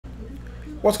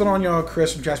What's going on, y'all?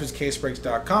 Chris from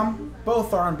JaspysCaseBreaks.com.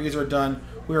 Both R&Bs are done.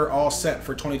 We are all set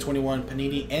for 2021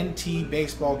 Panini NT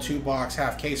Baseball 2-box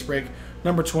half case break,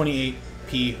 number 28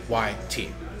 PYT.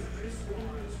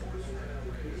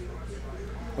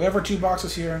 We have our 2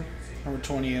 boxes here, number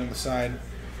 28 on the side.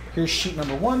 Here's sheet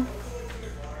number 1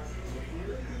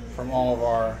 from all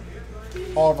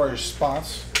of our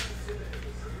spots.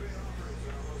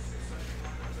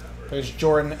 There's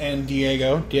Jordan and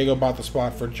Diego. Diego bought the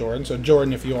spot for Jordan. So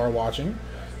Jordan, if you are watching,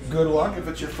 good luck if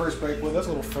it's your first break with us. A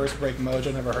little first break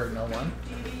mojo, never hurt no one.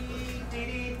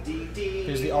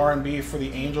 Here's the R&B for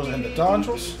the Angels and the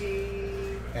Dodgers.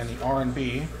 And the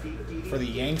R&B for the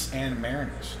Yanks and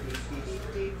Mariners.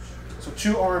 So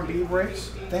 2 R&B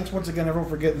breaks. Thanks once again, everyone,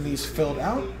 for getting these filled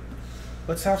out.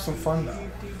 Let's have some fun, though.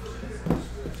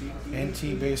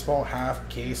 NT Baseball half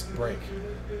case break.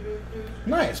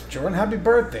 Nice, Jordan. Happy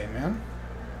birthday, man.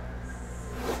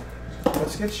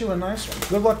 Let's get you a nice one.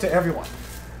 Good luck to everyone.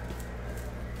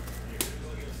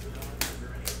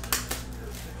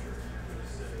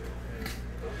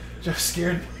 Joe's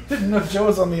scared. Didn't know Joe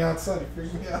was on the outside. It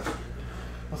freaked me out. I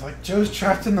was like, Joe's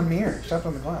trapped in the mirror. Trapped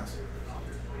on the glass.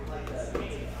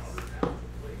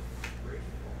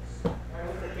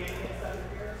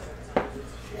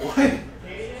 What?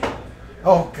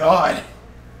 Oh, God.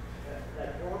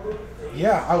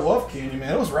 Yeah, I love Candy,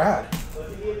 man. It was rad.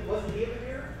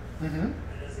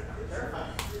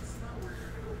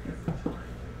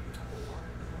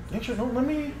 Actually, no, let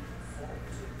me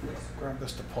grab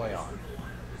this to play on.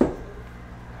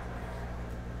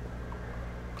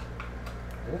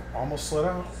 Oh, almost slid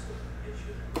out.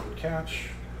 Good catch.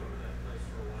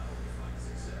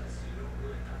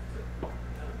 Got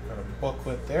a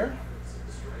booklet there.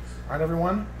 All right,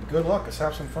 everyone. Good luck. Let's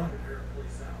have some fun.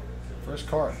 First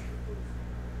card.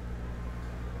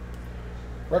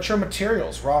 Retro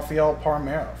Materials, Rafael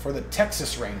Palmeiro for the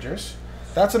Texas Rangers.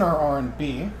 That's in our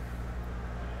R&B.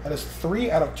 That is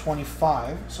 3 out of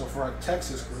 25. So for our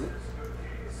Texas group,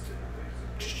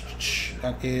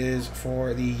 that is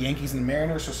for the Yankees and the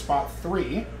Mariners. So spot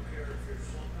 3.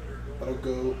 That'll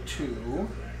go to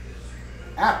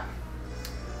Adam.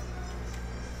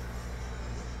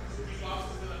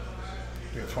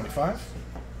 We have 25.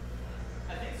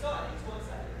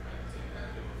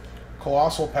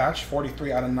 Colossal patch,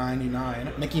 43 out of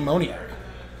 99. Mickey Moniak.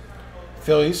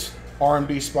 Phillies,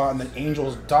 R&B spot in the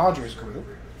Angels-Dodgers group.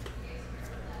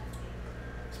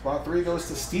 Spot 3 goes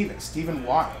to Stephen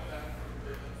Y.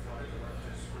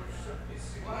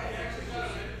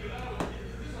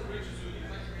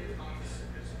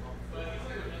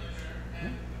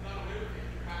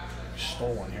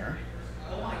 Stole one here.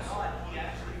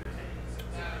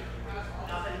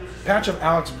 Patch of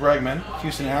Alex Bregman,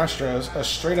 Houston Astros, a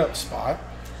straight-up spot.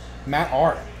 Matt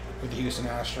R. with the Houston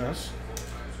Astros.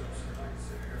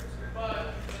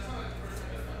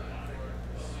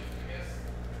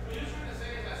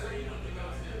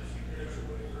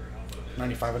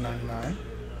 $95 of 99.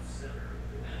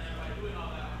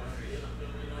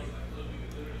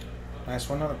 Nice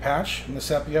one, another patch in the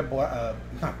sepia,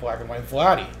 not black and white,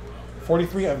 Vladdy.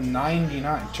 43 of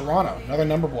 99. Toronto, another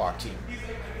number block team.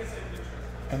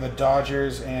 And the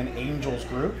Dodgers and Angels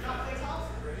group.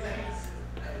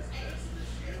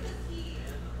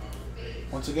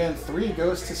 Once again, 3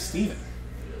 goes to Steven.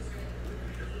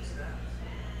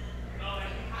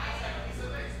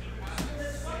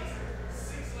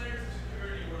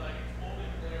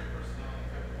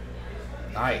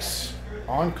 Nice.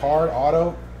 On-card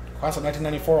auto, class of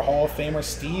 1994 Hall of Famer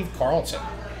Steve Carlton.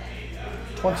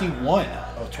 21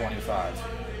 of 25.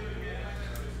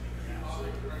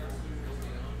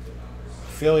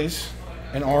 Phillies,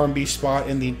 an R&B spot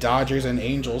in the Dodgers and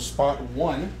Angels. Spot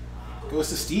 1 goes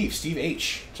to Steve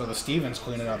H. So the Stevens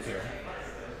cleaning up here.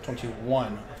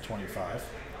 21 of 25.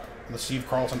 And the Steve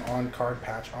Carlton on-card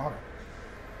patch auto.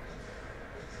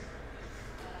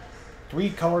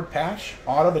 3-colored patch,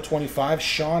 auto to 25,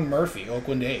 Sean Murphy,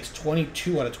 Oakland A's.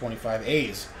 22 out of 25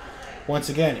 A's. Once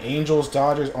again, Angels,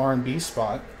 Dodgers, R&B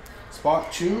spot.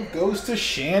 Spot 2 goes to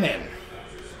Shannon.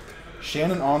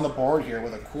 Shannon on the board here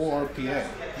with a cool RPA.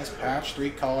 Nice patch,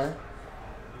 3-color.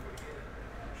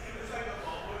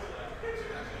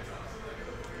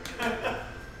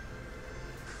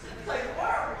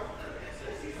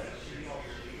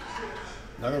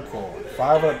 Another cool one.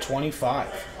 5 out of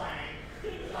 25.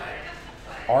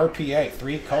 RPA,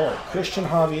 3-color. Christian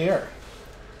Javier.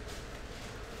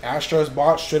 Astros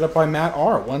bought straight up by Matt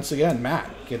R. Once again, Matt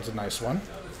gets a nice one.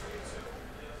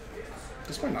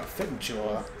 This might not fit into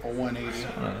a 180.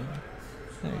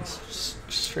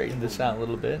 Straighten this out a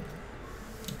little bit.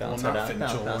 Bounce it out.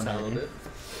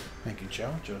 Thank you,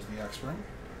 Joe. Joe's the expert.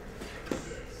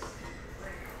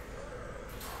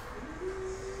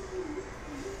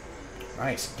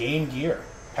 Nice. Game Gear.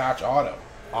 Patch auto.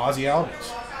 Ozzy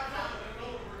Albies.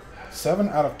 7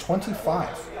 out of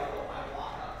 25.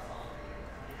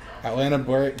 Atlanta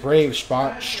Braves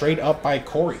spot straight up by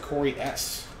Corey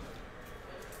S.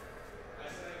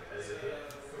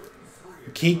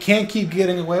 He can't keep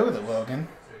getting away with it, Logan.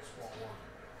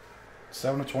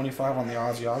 7 of 25 on the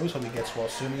Ozzy Albies. Hope he gets well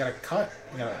soon. We got a cut.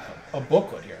 We got a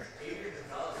booklet here.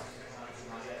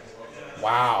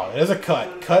 Wow, it is a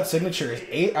cut. Cut signature is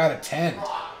 8 out of 10.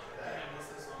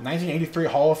 1983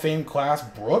 Hall of Fame class,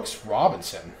 Brooks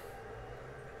Robinson.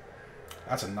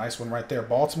 That's a nice one right there.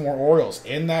 Baltimore Orioles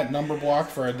in that number block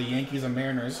for the Yankees and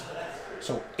Mariners.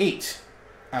 So 8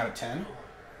 out of 10.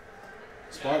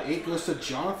 Spot 8 goes to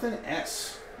Jonathan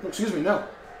S. Oh, excuse me, no.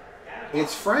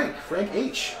 It's Frank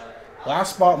H.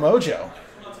 Last spot mojo.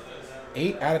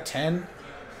 8 out of 10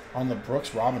 on the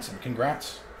Brooks Robinson.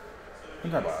 Congrats.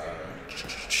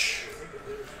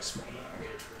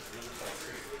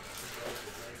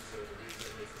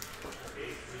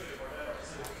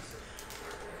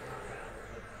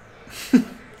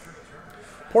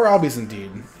 Poor Albies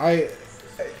indeed. I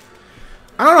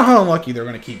don't know how unlucky they're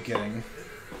going to keep getting.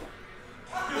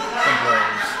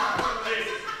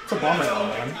 It's a bummer though,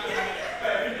 man.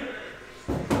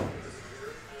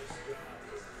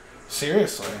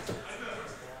 Seriously.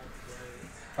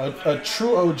 A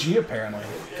true OG apparently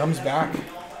comes back.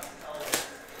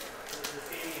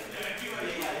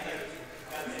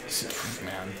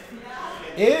 Man,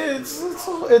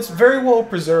 it's very well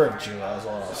preserved, Jula, is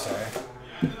all I'll say.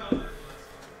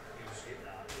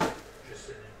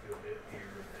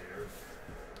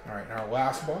 All right, our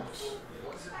last box.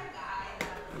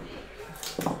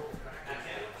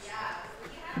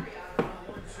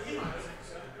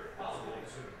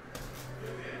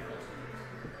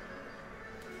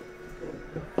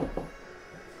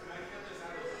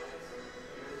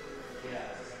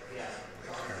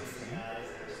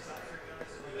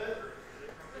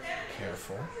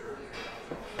 Careful.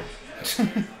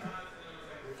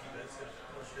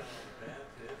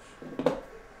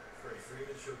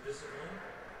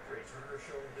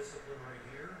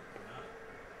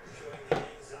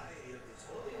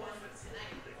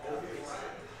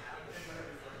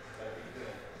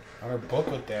 Another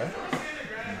booklet there.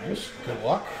 Nice. Good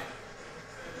luck.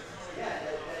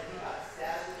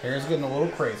 Hair's getting a little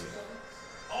crazy.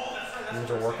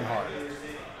 These are working hard.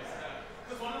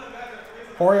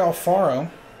 Jorge Alfaro,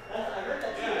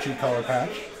 2-color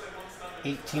patch.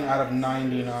 18 out of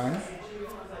 99.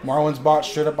 Marlins bought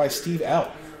straight up by Steve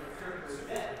L.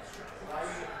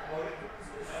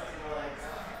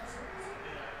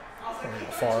 Jorge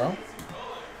Alfaro.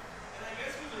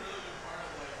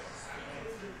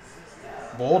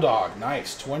 Bulldog,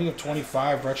 nice. 20 of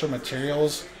 25 retro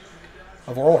materials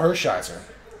of Oral Hershiser.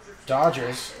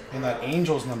 Dodgers in that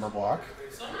Angels number block.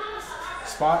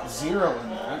 Spot 0 in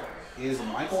that is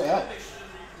Michael L.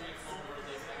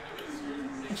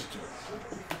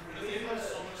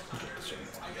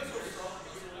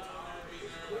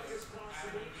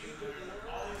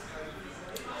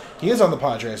 He is on the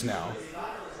Padres now.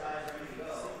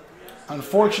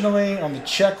 Unfortunately, on the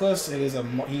checklist, he is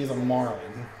a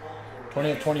Marlin.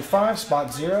 20 of 25,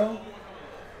 spot 0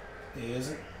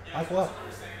 is Michael L.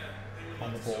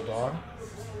 on the Bulldog.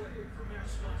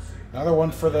 Another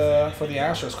one for the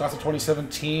Astros, class of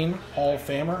 2017 Hall of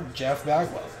Famer Jeff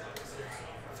Bagwell.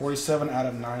 47 out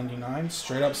of 99,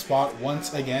 straight up spot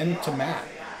once again to Matt.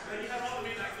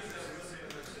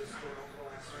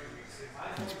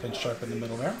 Nice pinstripe in the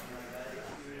middle there.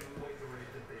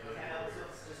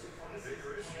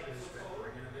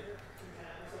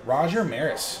 Roger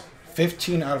Maris,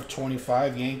 15 out of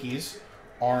 25 Yankees,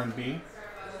 R&B.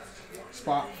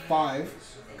 Spot 5,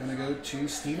 gonna go to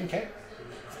Stephen K.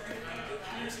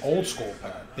 Old school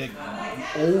patch, big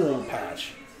old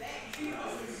patch.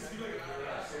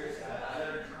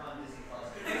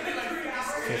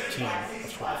 15 of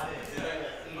 25.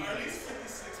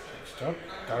 Next up,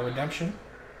 got a redemption.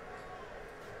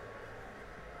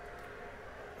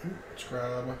 Let's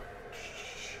grab. There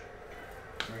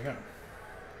we go.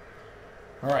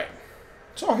 All right,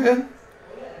 it's all good.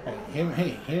 Him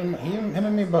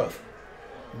and me both.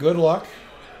 Good luck.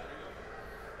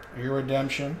 Your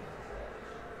redemption.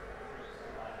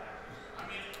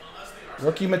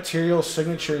 Rookie material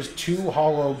signatures 2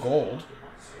 hollow gold.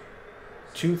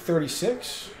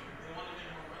 236.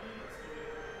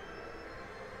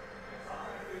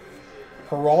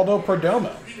 Geraldo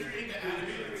Perdomo.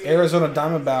 Arizona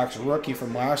Diamondbacks rookie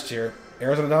from last year.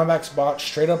 Arizona Diamondbacks bought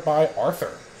straight up by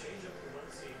Arthur.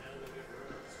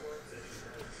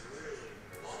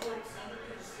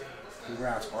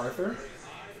 Congrats, Arthur.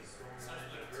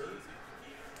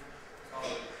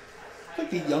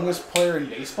 the youngest player in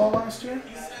baseball last year?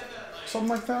 Something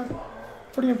like that.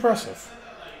 Pretty impressive.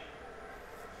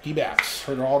 D-backs.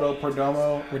 Geraldo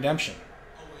Perdomo redemption.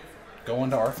 Going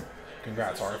to Arthur.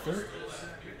 Congrats, Arthur.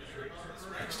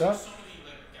 Next up.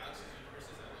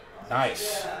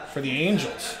 Nice. For the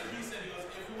Angels.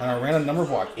 And our random number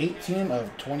block. 18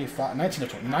 of 25. 19 of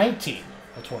 20. 19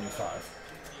 of 25.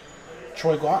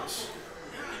 Troy Glass.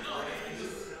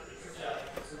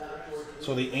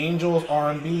 So the Angels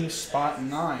R&B spot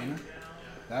 9.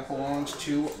 That belongs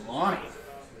to Lonnie.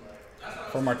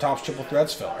 From our Topps Triple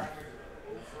Threads filler.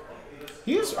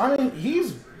 He's got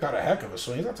a heck of a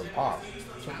swing. He's got some pop.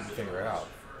 So we can figure it out.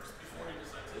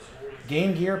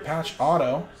 Game Gear Patch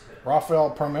Auto,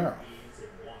 Rafael Palmeiro.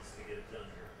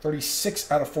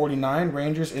 36 out of 49.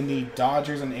 Rangers in the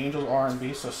Dodgers and Angels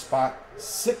R&B. So spot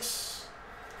 6.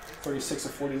 36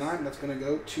 of 49. That's going to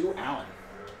go to Allen.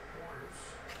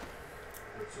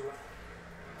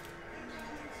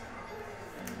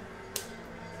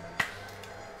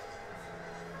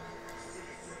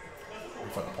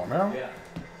 For the Palmeiro. Yeah.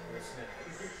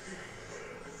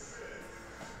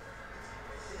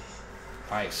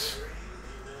 Nice.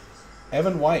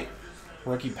 Evan White,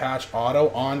 rookie patch auto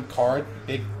on card,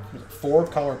 big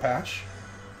 4-color patch.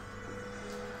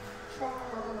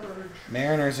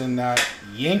 Mariners in that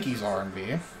Yankees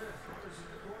R&B.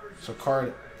 So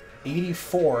card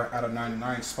 84 out of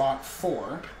 99, spot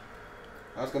 4.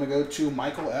 That's going to go to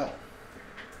Michael L.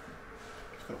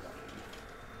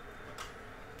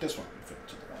 This one.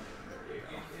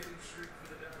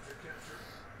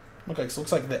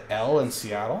 Looks like the L in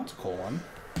Seattle. It's a cool one.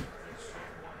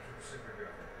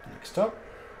 Next up.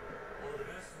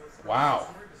 Wow.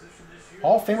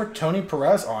 Hall of Famer Tony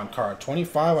Perez on card.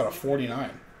 25 out of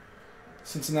 49.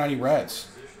 Cincinnati Reds.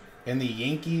 In the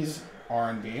Yankees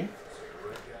R&B.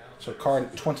 So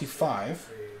card 25.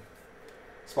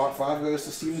 Spot 5 goes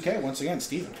to Stephen K. Once again,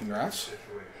 Stephen, congrats.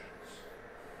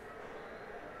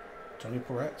 Tony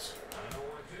Perez.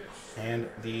 And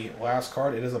the last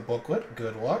card, it is a booklet.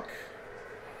 Good luck.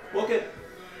 Book it.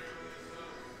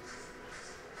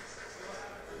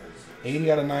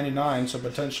 80 out of 99, so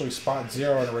potentially spot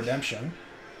 0 in a redemption.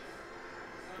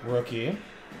 Rookie.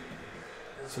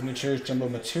 Signatures, jumbo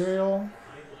material.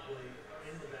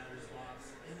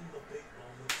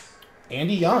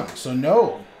 Andy Young. So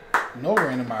no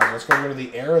randomizer. Let's go to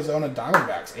the Arizona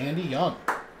Diamondbacks. Andy Young.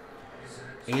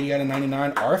 80 out of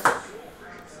 99, Arthur.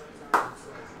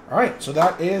 All right, so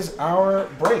that is our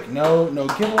break. No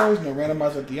giveaways, no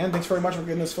randomizer at the end. Thanks very much for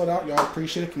getting this filled out. Y'all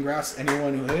appreciate it. Congrats to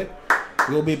anyone who hit.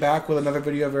 We'll be back with another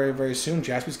video very, very soon.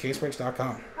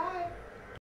 JaspysCaseBreaks.com.